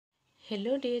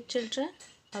Hello dear children,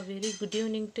 a very good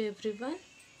evening to everyone.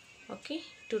 Okay,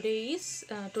 today's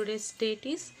date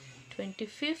is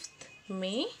 25th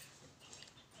May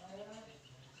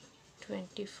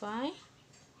 25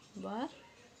 bar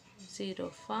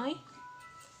 05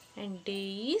 and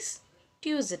day is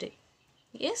Tuesday.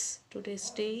 Yes, today's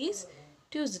day is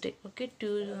Tuesday. Okay,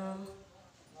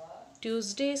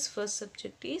 Tuesday's first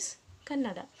subject is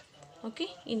Kannada. Okay,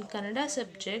 in Kannada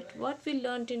subject, what we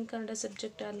learnt in Kannada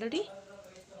subject already?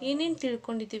 ಏನೇನು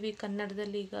ತಿಳ್ಕೊಂಡಿದ್ದೀವಿ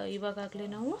ಕನ್ನಡದಲ್ಲಿ ಇವಾಗಲೇ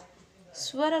ನಾವು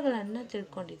ಸ್ವರಗಳನ್ನು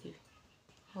ತಿಳ್ಕೊಂಡಿದ್ದೀವಿ.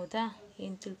 ಹೌದಾ?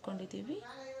 ಏನು ತಿಳ್ಕೊಂಡಿದ್ದೀವಿ?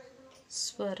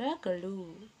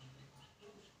 ಸ್ವರಗಳು.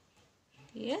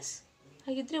 S.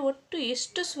 ಹಾಗಿದ್ರೆ ಒಟ್ಟು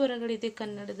ಎಷ್ಟು ಸ್ವರಗಳಿದೆ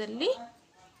ಕನ್ನಡದಲ್ಲಿ?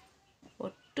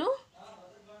 ಒಟ್ಟು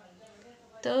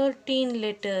 13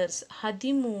 ಲೆಟರ್ಸ್,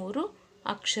 13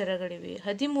 ಅಕ್ಷರಗಳಿವೆ,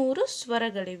 13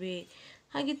 ಸ್ವರಗಳಿವೆ.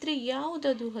 ಹಾಗಿದ್ರೆ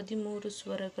ಯಾವುದದು 13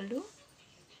 ಸ್ವರಗಳು?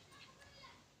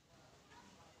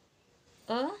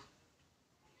 ಅ,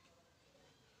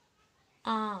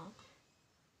 ಆ,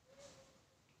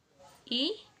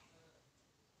 ಇ,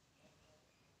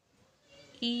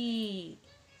 ಈ,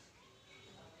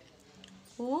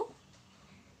 ಉ,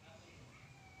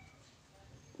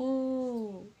 ಊ,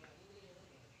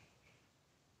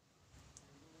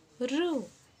 ರು.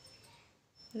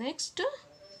 ನೆಕ್ಸ್ಟ್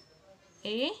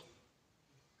ಎ,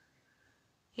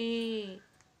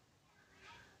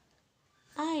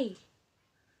 ಐ,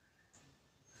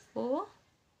 ಓ,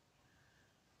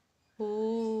 ಓ,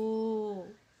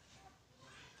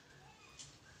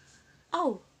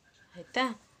 ಔ. ಆಯಿತಾ?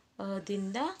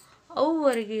 ಅದಿಂದ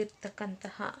ಅವ್ವರೆಗೆ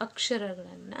ಇರ್ತಕ್ಕಂತಹ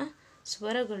ಅಕ್ಷರಗಳನ್ನು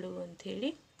ಸ್ವರಗಳು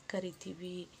ಅಂಥೇಳಿ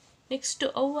ಕರಿತೀವಿ. ನೆಕ್ಸ್ಟು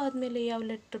ಅವು ಆದಮೇಲೆ ಯಾವ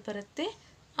ಲೆಟ್ರ್ ಬರುತ್ತೆ?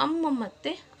 ಅಮ್ಮ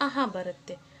ಮತ್ತು ಅಹ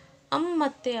ಬರುತ್ತೆ. ಅಮ್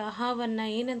ಮತ್ತು ಅಹವನ್ನು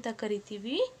ಏನಂತ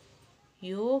ಕರಿತೀವಿ?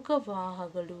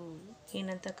 ಯೋಗವಾಹಗಳು.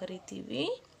 ಏನಂತ ಕರಿತೀವಿ?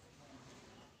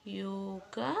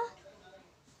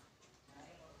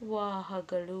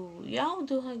 ಯೋಗವಾಹಗಳು.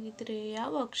 ಯಾವುದು ಹಾಗಿದ್ರೆ?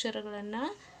 ಯಾವ ಅಕ್ಷರಗಳನ್ನು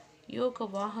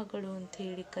ಯೋಗವಾಹಗಳು ಅಂತ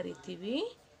ಹೇಳಿ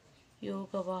ಕರಿತೀವಿ?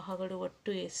 ಯೋಗವಾಹಗಳು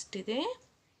ಒಟ್ಟು ಎಷ್ಟಿದೆ?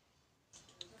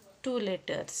 2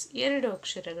 ಲೆಟರ್ಸ್, 2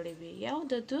 ಅಕ್ಷರಗಳಿವೆ.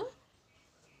 ಯಾವುದದು?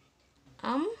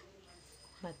 ಅಂ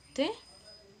ಮತ್ತು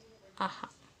ಅಹ.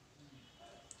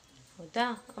 ಹೌದಾ?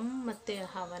 ಅಂ ಮತ್ತು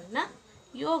ಅಹವನ್ನು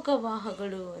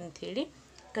ಯೋಗವಾಹಗಳು ಅಂಥೇಳಿ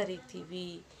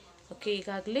ಕರಿತೀವಿ. ಓಕೆ,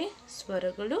 ಈಗಾಗಲೇ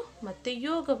ಸ್ವರಗಳು ಮತ್ತು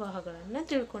ಯೋಗವಾಹಗಳನ್ನು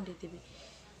ತಿಳ್ಕೊಂಡಿದ್ದೀವಿ.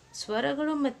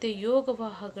 ಸ್ವರಗಳು ಮತ್ತು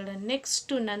ಯೋಗವಾಹಗಳ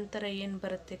ನೆಕ್ಸ್ಟು ನಂತರ ಏನು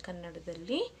ಬರುತ್ತೆ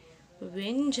ಕನ್ನಡದಲ್ಲಿ?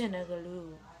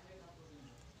 ವ್ಯಂಜನಗಳು.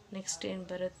 ನೆಕ್ಸ್ಟ್ ಏನು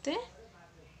ಬರುತ್ತೆ?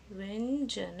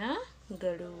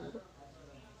 ವ್ಯಂಜನಗಳು.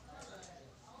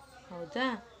 ಹೌದಾ?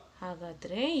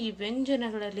 ಹಾಗಾದರೆ ಈ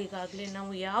ವ್ಯಂಜನಗಳಲ್ಲಿ ಈಗಾಗಲೇ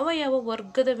ನಾವು ಯಾವ ಯಾವ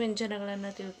ವರ್ಗದ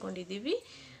ವ್ಯಂಜನಗಳನ್ನು ತಿಳ್ಕೊಂಡಿದ್ದೀವಿ?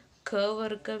 ಕ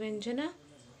ವರ್ಗ ವ್ಯಂಜನ,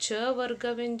 ಚ ವರ್ಗ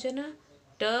ವ್ಯಂಜನ,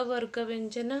 ಟ ವರ್ಗ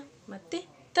ವ್ಯಂಜನ ಮತ್ತು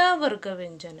ತ ವರ್ಗ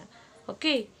ವ್ಯಂಜನ.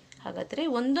 ಓಕೆ, ಹಾಗಾದರೆ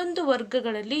ಒಂದೊಂದು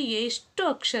ವರ್ಗಗಳಲ್ಲಿ ಎಷ್ಟು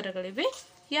ಅಕ್ಷರಗಳಿವೆ,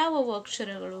 ಯಾವುವು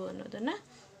ಅಕ್ಷರಗಳು ಅನ್ನೋದನ್ನು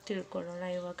ತಿಳ್ಕೊಳ್ಳೋಣ.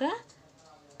 ಇವಾಗ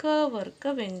ಕ ವರ್ಗ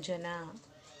ವ್ಯಂಜನ.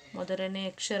 ಮೊದಲನೇ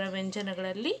ಅಕ್ಷರ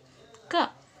ವ್ಯಂಜನಗಳಲ್ಲಿ ಕ.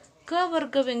 ಕ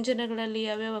ವರ್ಗ ವ್ಯಂಜನಗಳಲ್ಲಿ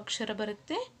ಯಾವ್ಯಾವ ಅಕ್ಷರ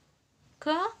ಬರುತ್ತೆ? ಕ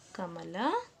ಕಮಲ,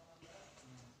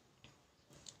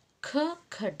 ಖ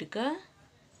ಖಡ್ಗ,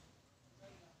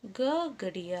 ಗ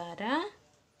ಗಡಿಯಾರ,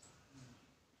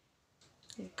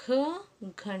 ಘ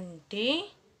ಘಂಟೆ,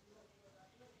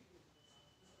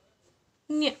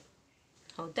 ನ್ಯ.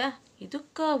 ಹೌದಾ? ಇದು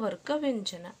ಕ ವರ್ಗ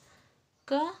ವ್ಯಂಜನ.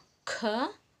 ಕ ಖ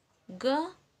ಗ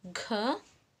ಘ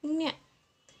ನ್ಯ.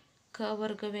 ಕ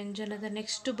ವರ್ಗ ವ್ಯಂಜನದ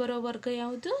ನೆಕ್ಸ್ಟ್ ಬರೋ ವರ್ಗ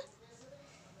ಯಾವುದು?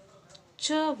 ಚ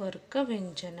ವರ್ಗ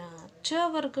ವ್ಯಂಜನ. ಚ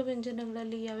ವರ್ಗ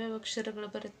ವ್ಯಂಜನಗಳಲ್ಲಿ ಯಾವ್ಯಾವ ಅಕ್ಷರಗಳು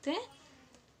ಬರುತ್ತೆ?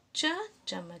 ಚ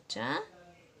ಚಮಚ,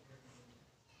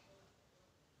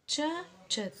 ಚ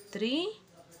ಛತ್ರಿ,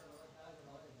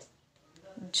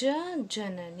 ಜ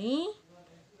ಜನನಿ,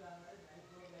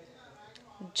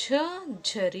 ಝ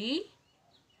ಝರಿ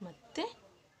ಮತ್ತು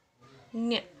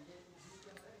ನ್ಯ.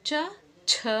 ಚ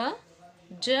ಛ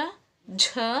ಜ ಝ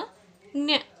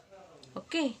ನ್ಯ.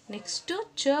 ಓಕೆ, ನೆಕ್ಸ್ಟು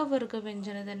ಚ ವರ್ಗ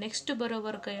ವ್ಯಂಜನದ ನೆಕ್ಸ್ಟ್ ಬರೋ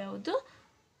ವರ್ಗ ಯಾವುದು?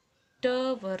 ಟ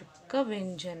ವರ್ಗ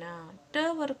ವ್ಯಂಜನ. ಟ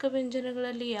ವರ್ಗ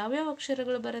ವ್ಯಂಜನಗಳಲ್ಲಿ ಯಾವ್ಯಾವ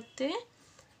ಅಕ್ಷರಗಳು ಬರುತ್ತೆ?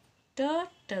 ಟ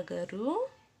ಟಗರು,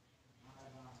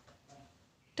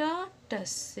 ಟ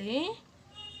ಟಸೆ,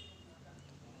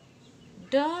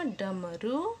 ಡ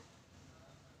ಡಮರು,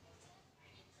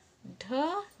 ಢ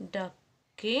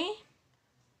ಡಕ್ಕೆ,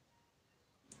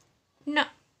 ಣ.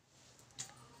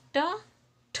 ಟ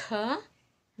ಠ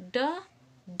ಡ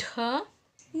ಢ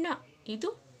ಣ. ಇದು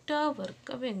ಟ ವರ್ಗ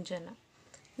ವ್ಯಂಜನ.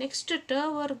 ನೆಕ್ಸ್ಟ್ ಟ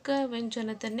ವರ್ಗ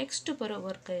ವ್ಯಂಜನದ ನೆಕ್ಸ್ಟ್ ಬರೋ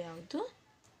ವರ್ಗ ಯಾವುದು?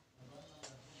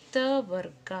 ತ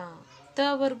ವರ್ಗ. ತ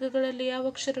ವರ್ಗಗಳಲ್ಲಿ ಯಾವ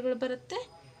ಅಕ್ಷರಗಳು ಬರುತ್ತೆ?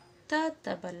 ತ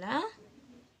ತಬಲ,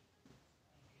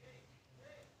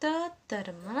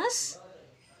 ಥರ್ಮಸ್,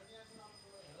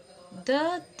 ದ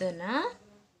ದನ,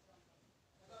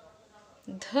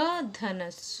 ಧ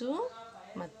ಧನಸ್ಸು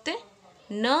ಮತ್ತು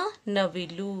ನ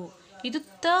ನವಿಲು. ಇದು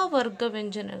ತ ವರ್ಗ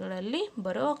ವ್ಯಂಜನಗಳಲ್ಲಿ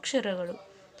ಬರೋ ಅಕ್ಷರಗಳು.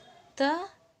 ತ,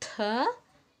 ಥ,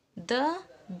 ದ,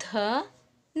 ಧ,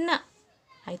 ನ.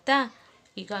 ಆಯಿತಾ?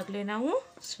 ಈಗಾಗಲೇ ನಾವು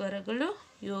ಸ್ವರಗಳು,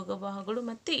 ಯೋಗವಾಹಗಳು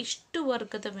ಮತ್ತು ಇಷ್ಟು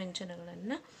ವರ್ಗದ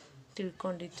ವ್ಯಂಜನಗಳನ್ನು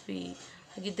ತಿಳ್ಕೊಂಡಿದ್ವಿ.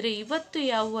 ಹಾಗಿದ್ರೆ ಇವತ್ತು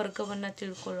ಯಾವ ವರ್ಗವನ್ನು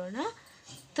ತಿಳ್ಕೊಳ್ಳೋಣ?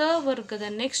 ತ ವರ್ಗದ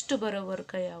ನೆಕ್ಸ್ಟ್ ಬರೋ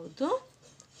ವರ್ಗ ಯಾವುದು?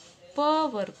 ಪ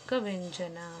ವರ್ಗ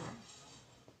ವ್ಯಂಜನ.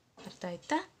 ಅರ್ಥ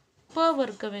ಆಯ್ತಾ? ಪ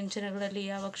ವರ್ಗ ವ್ಯಂಜನಗಳಲ್ಲಿ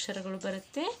ಯಾವ ಅಕ್ಷರಗಳು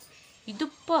ಬರುತ್ತೆ? ಇದು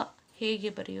ಪ. ಹೇಗೆ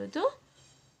ಬರೆಯೋದು?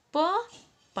 ಪ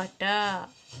ಪಟ.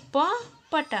 ಪ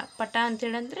ಪಟ. ಪಟ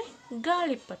ಅಂತೇಳಂದರೆ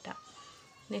ಗಾಳಿಪಟ.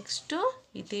 ನೆಕ್ಸ್ಟು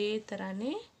ಇದೇ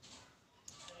ಥರನೇ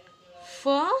ಫ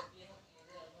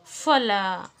ಫಲ.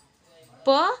 ಪ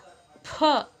ಫ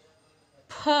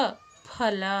ಫ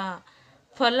ಫಲ.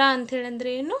 ಫಲ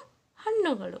ಅಂಥೇಳಂದ್ರೆ ಏನು?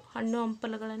 ಹಣ್ಣುಗಳು. ಹಣ್ಣು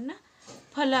ಹಂಪಲುಗಳನ್ನು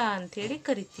ಫಲ ಅಂಥೇಳಿ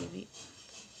ಕರಿತೀವಿ.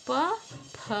 ಪ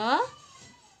ಫ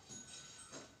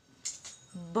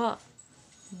ಬ.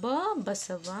 ಬ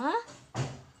ಬಸವ.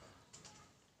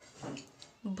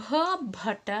 ಭ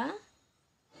ಭಟ.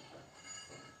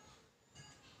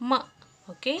 ಮ.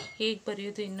 ಓಕೆ, ಹೇಗೆ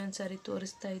ಬರೆಯೋದು ಇನ್ನೊಂದು ಸಾರಿ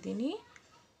ತೋರಿಸ್ತಾ ಇದ್ದೀನಿ.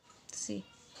 ಸಿ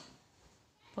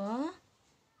ಪ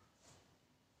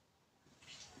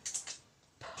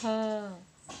ಫ.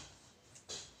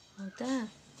 ಹೌದಾ?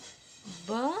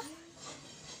 ಬ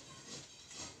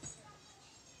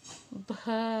ಭ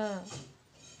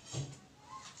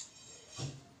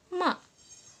ಮ.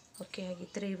 ಓಕೆ,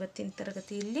 ಹಾಗಿದ್ದರೆ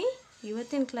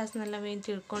ಇವತ್ತಿನ ಕ್ಲಾಸ್ನಲ್ಲಿ ನಾವೇನು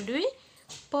ತಿಳ್ಕೊಂಡ್ವಿ?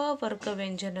 ಪ ವರ್ಗ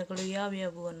ವ್ಯಂಜನಗಳು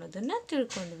ಯಾವ್ಯಾವು ಅನ್ನೋದನ್ನು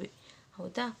ತಿಳ್ಕೊಂಡ್ವಿ.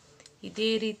 ಹೌದಾ? ಇದೇ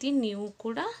ರೀತಿ ನೀವು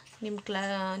ಕೂಡ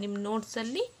ನಿಮ್ಮ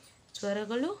ನೋಟ್ಸಲ್ಲಿ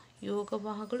ಸ್ವರಗಳು,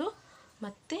 ಯೋಗವಾಹಗಳು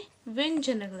ಮತ್ತು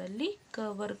ವ್ಯಂಜನಗಳಲ್ಲಿ ಕ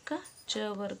ವರ್ಗ,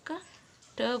 ಚ ವರ್ಗ,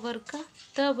 ಟ ವರ್ಗ,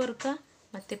 ತ ವರ್ಗ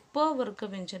ಮತ್ತು ಪ ವರ್ಗ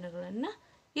ವ್ಯಂಜನಗಳನ್ನು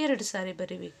 2 ಸಾರಿ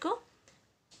ಬರೀಬೇಕು.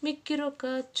 ಮಿಕ್ಕಿರೋ ಕ,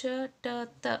 ಚ, ಟ,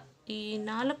 ತ ಈ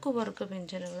 4 ವರ್ಗ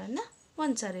ವ್ಯಂಜನಗಳನ್ನು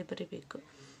 1 ಸಾರಿ ಬರೀಬೇಕು.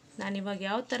 ನಾನಿವಾಗ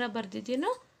ಯಾವ ಥರ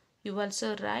ಬರೆದಿದ್ದೀನೋ you also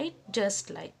write just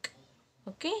like.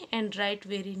 Okay, and write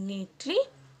very neatly.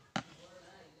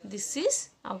 This is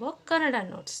our Kannada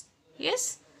notes. Yes?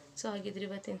 So ಹಾಗಿದ್ರೆ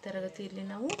ಇವತ್ತಿನ ತರಗತಿಯಲ್ಲಿ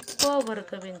ನಾವು ಪ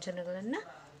ವರ್ಗ ವ್ಯಂಜನಗಳನ್ನು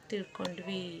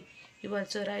ತಿಳ್ಕೊಂಡ್ವಿ. You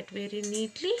also write very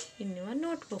neatly in your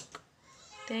notebook.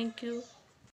 Thank you.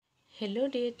 Hello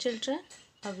dear children.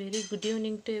 A very good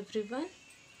evening to everyone.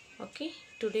 Okay,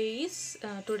 today's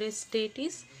date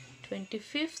is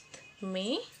 25th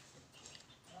May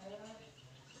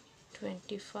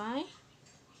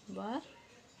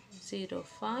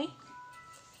 25/05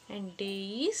 and day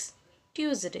is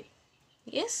Tuesday.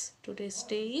 Yes, today's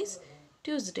day is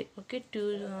Tuesday. Okay,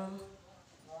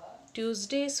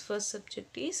 Tuesday's first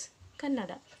subject is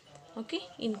Kannada. Okay,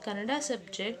 in Kannada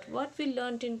subject, what we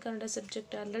learnt in Kannada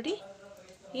subject already?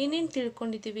 ಏನೇನು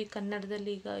ತಿಳ್ಕೊಂಡಿದ್ದೀವಿ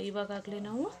ಕನ್ನಡದಲ್ಲಿ? ಇವಾಗಲೇ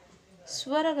ನಾವು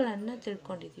ಸ್ವರಗಳನ್ನು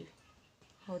ತಿಳ್ಕೊಂಡಿದ್ದೀವಿ.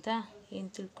 ಹೌದಾ? ಏನು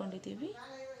ತಿಳ್ಕೊಂಡಿದ್ದೀವಿ?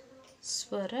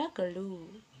 ಸ್ವರಗಳು.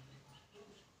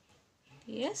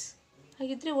 S.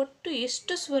 ಹಾಗಿದ್ರೆ ಒಟ್ಟು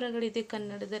ಎಷ್ಟು ಸ್ವರಗಳಿದೆ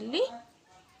ಕನ್ನಡದಲ್ಲಿ?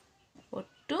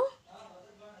 ಒಟ್ಟು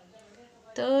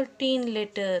 13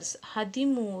 ಲೆಟರ್ಸ್,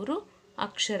 13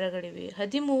 ಅಕ್ಷರಗಳಿವೆ,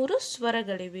 13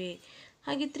 ಸ್ವರಗಳಿವೆ.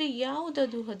 ಹಾಗಿದ್ರೆ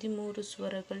ಯಾವುದದು 13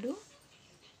 ಸ್ವರಗಳು?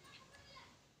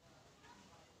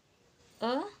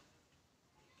 ಅ,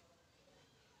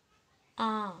 ಆ,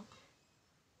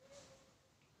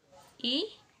 ಇ,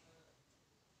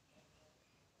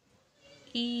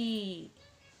 ಈ,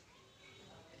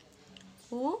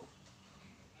 ಉ,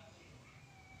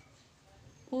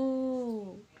 ಊ,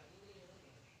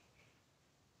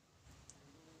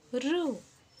 ರು.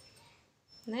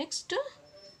 ನೆಕ್ಸ್ಟ್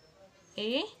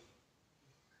ಎ,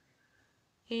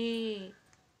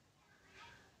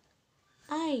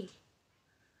 ಐ,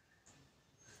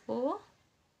 ಓ,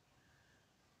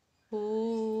 ಊ,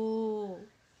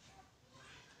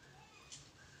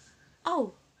 ಔ.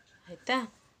 ಆಯಿತಾ?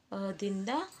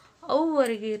 ಅದಿಂದ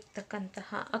ಅವ್ವರೆಗೆ ಇರ್ತಕ್ಕಂತಹ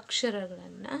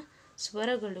ಅಕ್ಷರಗಳನ್ನು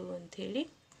ಸ್ವರಗಳು ಅಂಥೇಳಿ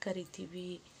ಕರಿತೀವಿ.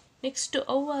 ನೆಕ್ಸ್ಟು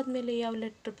ಅವು ಆದಮೇಲೆ ಯಾವ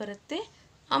ಲೆಟ್ರ್ ಬರುತ್ತೆ?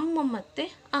 ಅಮ್ಮ ಮತ್ತು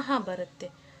ಅಹ ಬರುತ್ತೆ.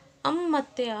 ಅಮ್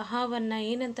ಮತ್ತು ಅಹವನ್ನು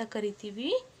ಏನಂತ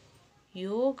ಕರಿತೀವಿ?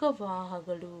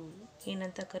 ಯೋಗವಾಹಗಳು.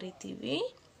 ಏನಂತ ಕರಿತೀವಿ?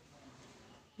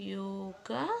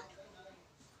 ಯೋಗವಾಹಗಳು.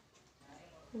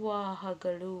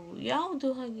 ಯಾವುದು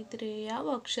ಹಾಗಿದ್ರೆ? ಯಾವ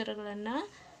ಅಕ್ಷರಗಳನ್ನು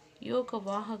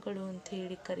ಯೋಗವಾಹಗಳು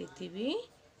ಅಂಥೇಳಿ ಕರಿತೀವಿ?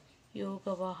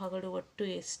 ಯೋಗವಾಹಗಳು ಒಟ್ಟು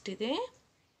ಎಷ್ಟಿದೆ?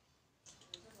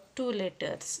 2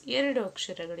 ಲೆಟರ್ಸ್, 2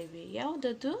 ಅಕ್ಷರಗಳಿವೆ.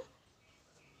 ಯಾವುದದು?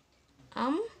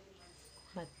 ಅಮ್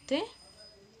ಮತ್ತು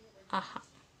ಅಹ.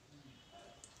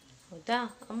 ಹೌದಾ?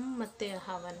 ಅಮ್ ಮತ್ತು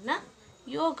ಅಹವನ್ನು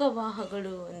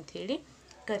ಯೋಗವಾಹಗಳು ಅಂಥೇಳಿ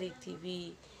ಕರಿತೀವಿ.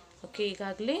 ಓಕೆ,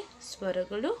 ಈಗಾಗಲೇ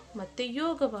ಸ್ವರಗಳು ಮತ್ತು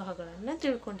ಯೋಗವಾಹಗಳನ್ನು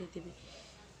ತಿಳ್ಕೊಂಡಿದ್ದೀವಿ.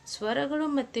 ಸ್ವರಗಳು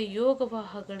ಮತ್ತು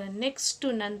ಯೋಗವಾಹಗಳ ನೆಕ್ಸ್ಟು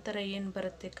ನಂತರ ಏನು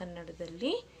ಬರುತ್ತೆ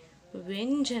ಕನ್ನಡದಲ್ಲಿ?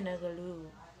 ವ್ಯಂಜನಗಳು.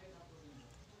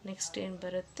 ನೆಕ್ಸ್ಟ್ ಏನು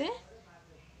ಬರುತ್ತೆ?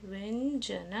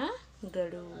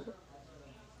 ವ್ಯಂಜನಗಳು.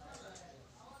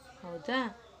 ಹೌದಾ?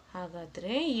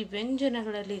 ಹಾಗಾದರೆ ಈ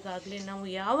ವ್ಯಂಜನಗಳಲ್ಲಿ ಈಗಾಗಲೇ ನಾವು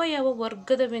ಯಾವ ಯಾವ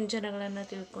ವರ್ಗದ ವ್ಯಂಜನಗಳನ್ನು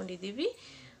ತಿಳ್ಕೊಂಡಿದ್ದೀವಿ?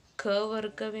 ಕ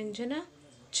ವರ್ಗ ವ್ಯಂಜನ,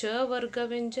 ಚ ವರ್ಗ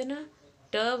ವ್ಯಂಜನ,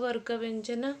 ಟ ವರ್ಗ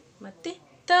ವ್ಯಂಜನ ಮತ್ತು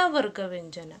ತ ವರ್ಗ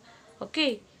ವ್ಯಂಜನ. ಓಕೆ,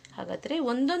 ಹಾಗಾದರೆ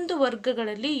ಒಂದೊಂದು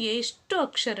ವರ್ಗಗಳಲ್ಲಿ ಎಷ್ಟು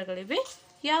ಅಕ್ಷರಗಳಿವೆ,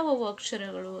 ಯಾವುವು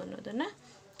ಅಕ್ಷರಗಳು ಅನ್ನೋದನ್ನು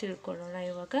ತಿಳ್ಕೊಳ್ಳೋಣ.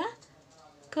 ಇವಾಗ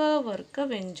ಕ ವರ್ಗ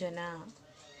ವ್ಯಂಜನ.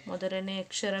 ಮೊದಲನೇ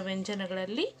ಅಕ್ಷರ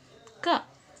ವ್ಯಂಜನಗಳಲ್ಲಿ ಕ.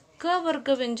 ಕ ವರ್ಗ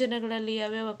ವ್ಯಂಜನಗಳಲ್ಲಿ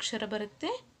ಯಾವ್ಯಾವ ಅಕ್ಷರ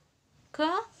ಬರುತ್ತೆ? ಕ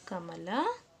ಕಮಲ,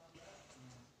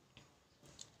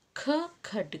 ಖ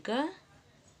ಖಡ್ಗ,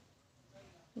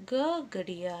 ಗ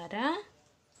ಗಡಿಯಾರ,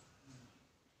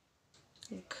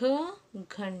 ಘ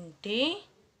ಘಂಟೆ,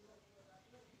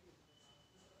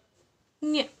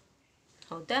 ನ್ಯ.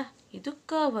 ಹೌದಾ? ಇದು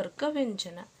ಕ ವರ್ಗ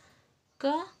ವ್ಯಂಜನ. ಕ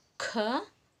ಖ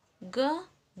ಗ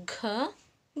ಘ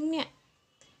ನ್ಯ.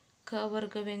 ಕ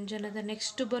ವರ್ಗ ವ್ಯಂಜನದ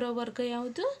ನೆಕ್ಸ್ಟ್ ಬರೋ ವರ್ಗ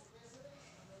ಯಾವುದು?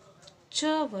 ಚ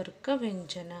ವರ್ಗ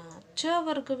ವ್ಯಂಜನ. ಚ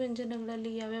ವರ್ಗ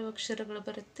ವ್ಯಂಜನಗಳಲ್ಲಿ ಯಾವ್ಯಾವ ಅಕ್ಷರಗಳು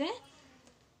ಬರುತ್ತೆ?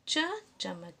 ಚ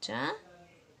ಚಮಚ,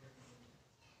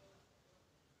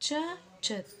 ಚ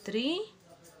ಛತ್ರಿ,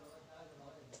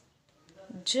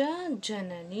 ಜ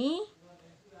ಜನನಿ,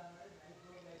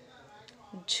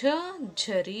 ಝ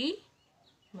ಝರಿ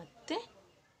ಮತ್ತು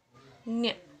ನ್ಯ.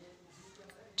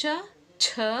 ಚ ಛ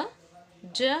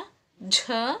ಜ ಝ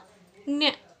ನ್ಯ.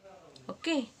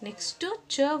 ಓಕೆ, ನೆಕ್ಸ್ಟು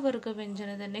ಚ ವರ್ಗ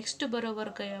ವ್ಯಂಜನದ ನೆಕ್ಸ್ಟ್ ಬರೋ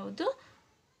ವರ್ಗ ಯಾವುದು?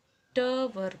 ಟ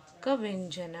ವರ್ಗ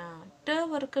ವ್ಯಂಜನ. ಟ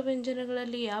ವರ್ಗ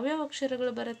ವ್ಯಂಜನಗಳಲ್ಲಿ ಯಾವ್ಯಾವ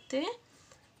ಅಕ್ಷರಗಳು ಬರುತ್ತೆ?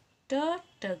 ಟ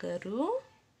ಟಗರು,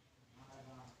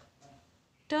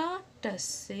 ಟ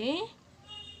ಟಸೆ,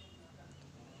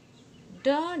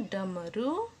 ಡ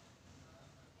ಡಮರು,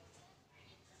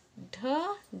 ಢ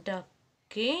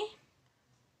ಡಕ್ಕೆ,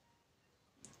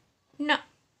 ಣ.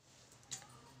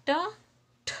 ಟ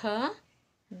ಠ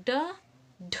ಡ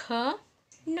ಢ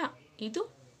ಣ. ಇದು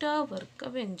ಟ ವರ್ಗ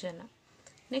ವ್ಯಂಜನ.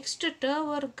 ನೆಕ್ಸ್ಟ್ ಟ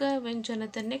ವರ್ಗ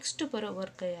ವ್ಯಂಜನದ ನೆಕ್ಸ್ಟ್ ಬರೋ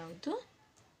ವರ್ಗ ಯಾವುದು?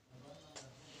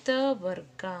 ತ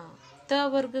ವರ್ಗ. ತ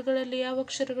ವರ್ಗಗಳಲ್ಲಿ ಯಾವ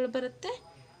ಅಕ್ಷರಗಳು ಬರುತ್ತೆ?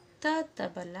 ತ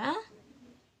ತಬಲ,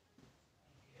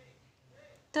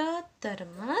 ತ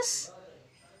ಥರ್ಮಸ್,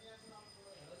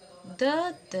 ದ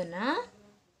ದನ,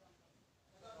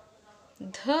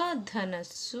 ಧ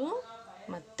ಧನಸ್ಸು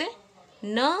ಮತ್ತು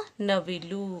ನ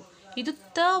ನವಿಲು. ಇದು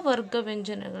ತ ವರ್ಗ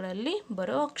ವ್ಯಂಜನಗಳಲ್ಲಿ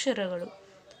ಬರೋ ಅಕ್ಷರಗಳು.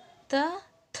 ತ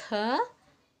ಥ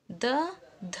ದ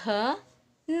ಧ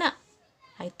ನ.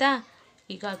 ಆಯಿತಾ?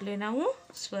 ಈಗಾಗಲೇ ನಾವು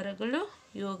ಸ್ವರಗಳು,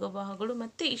 ಯೋಗವಾಹಗಳು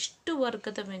ಮತ್ತು ಇಷ್ಟು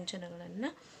ವರ್ಗದ ವ್ಯಂಜನಗಳನ್ನು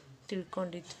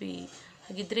ತಿಳ್ಕೊಂಡಿದ್ವಿ.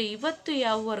 ಹಾಗಿದ್ರೆ ಇವತ್ತು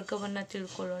ಯಾವ ವರ್ಗವನ್ನು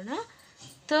ತಿಳ್ಕೊಳ್ಳೋಣ?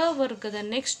 ತ ವರ್ಗದ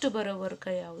ನೆಕ್ಸ್ಟ್ ಬರೋ ವರ್ಗ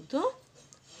ಯಾವುದು?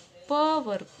 ಪ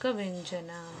ವರ್ಗ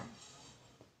ವ್ಯಂಜನ.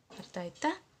 ಅರ್ಥ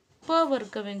ಆಯ್ತಾ? ಪ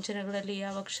ವರ್ಗ ವ್ಯಂಜನಗಳಲ್ಲಿ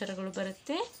ಯಾವ ಅಕ್ಷರಗಳು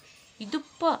ಬರುತ್ತೆ? ಇದು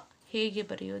ಪ. ಹೇಗೆ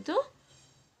ಬರೆಯೋದು?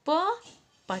 ಪ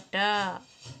ಪಟ.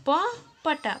 ಪ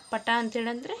ಪಟ. ಪಟ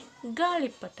ಅಂತೇಳಂದರೆ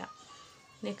ಗಾಳಿಪಟ.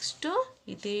 ನೆಕ್ಸ್ಟು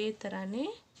ಇದೇ ಥರನೇ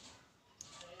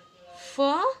ಫ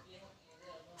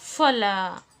ಫಲ.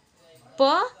 ಪ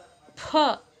ಫ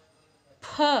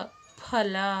ಫ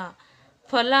ಫಲ.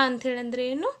 ಫಲ ಅಂಥೇಳಂದರೆ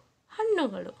ಏನು?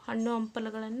 ಹಣ್ಣುಗಳು. ಹಣ್ಣು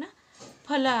ಹಂಪಲುಗಳನ್ನು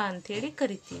ಫಲ ಅಂಥೇಳಿ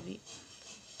ಕರಿತೀವಿ.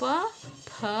 ಪ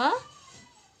ಫ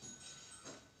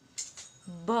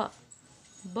ಬ.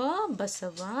 ಬ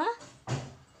ಬಸವ,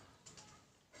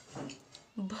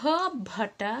 ಭ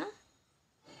ಭಟ,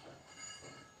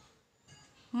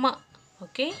 ಮ.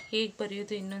 ಓಕೆ, ಹೇಗೆ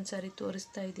ಬರೆಯೋದು ಇನ್ನೊಂದು ಸಾರಿ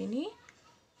ತೋರಿಸ್ತಾ ಇದ್ದೀನಿ.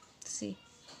 ಸಿ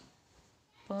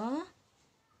ಪ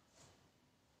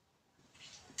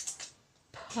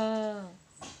ಫ.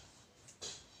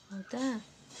 ಹೌದಾ?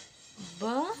 ಬ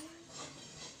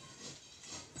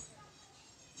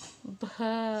ಭ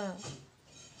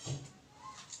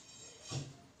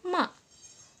ಮ.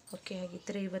 ಓಕೆ,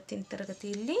 ಹಾಗಿದ್ದರೆ ಇವತ್ತಿನ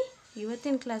ತರಗತಿಯಲ್ಲಿ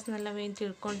ಇವತ್ತಿನ ಕ್ಲಾಸ್ನಲ್ಲಿ ನಾವೇನು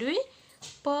ತಿಳ್ಕೊಂಡ್ವಿ?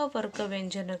 ಪ ವರ್ಗ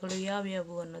ವ್ಯಂಜನಗಳು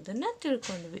ಯಾವ್ಯಾವು ಅನ್ನೋದನ್ನು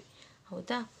ತಿಳ್ಕೊಂಡ್ವಿ.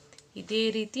 ಹೌದಾ? ಇದೇ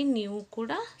ರೀತಿ ನೀವು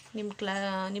ಕೂಡ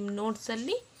ನಿಮ್ಮ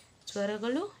ನೋಟ್ಸಲ್ಲಿ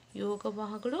ಸ್ವರಗಳು,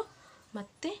 ಯೋಗವಾಹಗಳು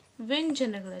ಮತ್ತು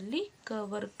ವ್ಯಂಜನಗಳಲ್ಲಿ ಕ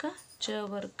ವರ್ಗ, ಚ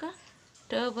ವರ್ಗ,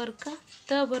 ಟ ವರ್ಗ,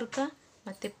 ತ ವರ್ಗ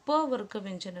ಮತ್ತು ಪ ವರ್ಗ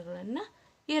ವ್ಯಂಜನಗಳನ್ನು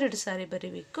 2 ಸಾರಿ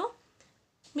ಬರೀಬೇಕು.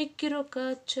 ಮಿಕ್ಕಿರೋ ಕ,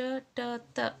 ಚ, ಟ,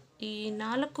 ತ ಈ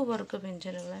 4 ವರ್ಗ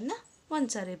ವ್ಯಂಜನಗಳನ್ನು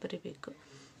 1 ಸಾರಿ ಬರೀಬೇಕು.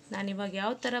 ನಾನಿವಾಗ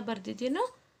ಯಾವ ಥರ ಬರೆದಿದ್ದೀನೋ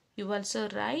you also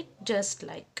right just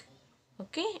like.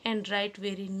 Okay, and right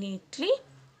very neatly.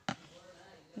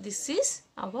 This is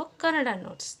our Kannada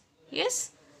notes. S.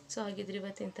 So ಹಾಗಿದ್ರೆ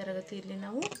ಇವತ್ತಿನ ತರಗತಿಯಲ್ಲಿ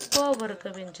ನಾವು ಪ ವರ್ಗ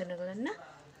ವ್ಯಂಜನಗಳನ್ನು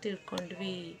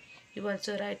ತಿಳ್ಕೊಂಡ್ವಿ. You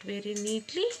also right very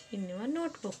neatly in your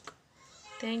notebook.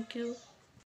 Thank you.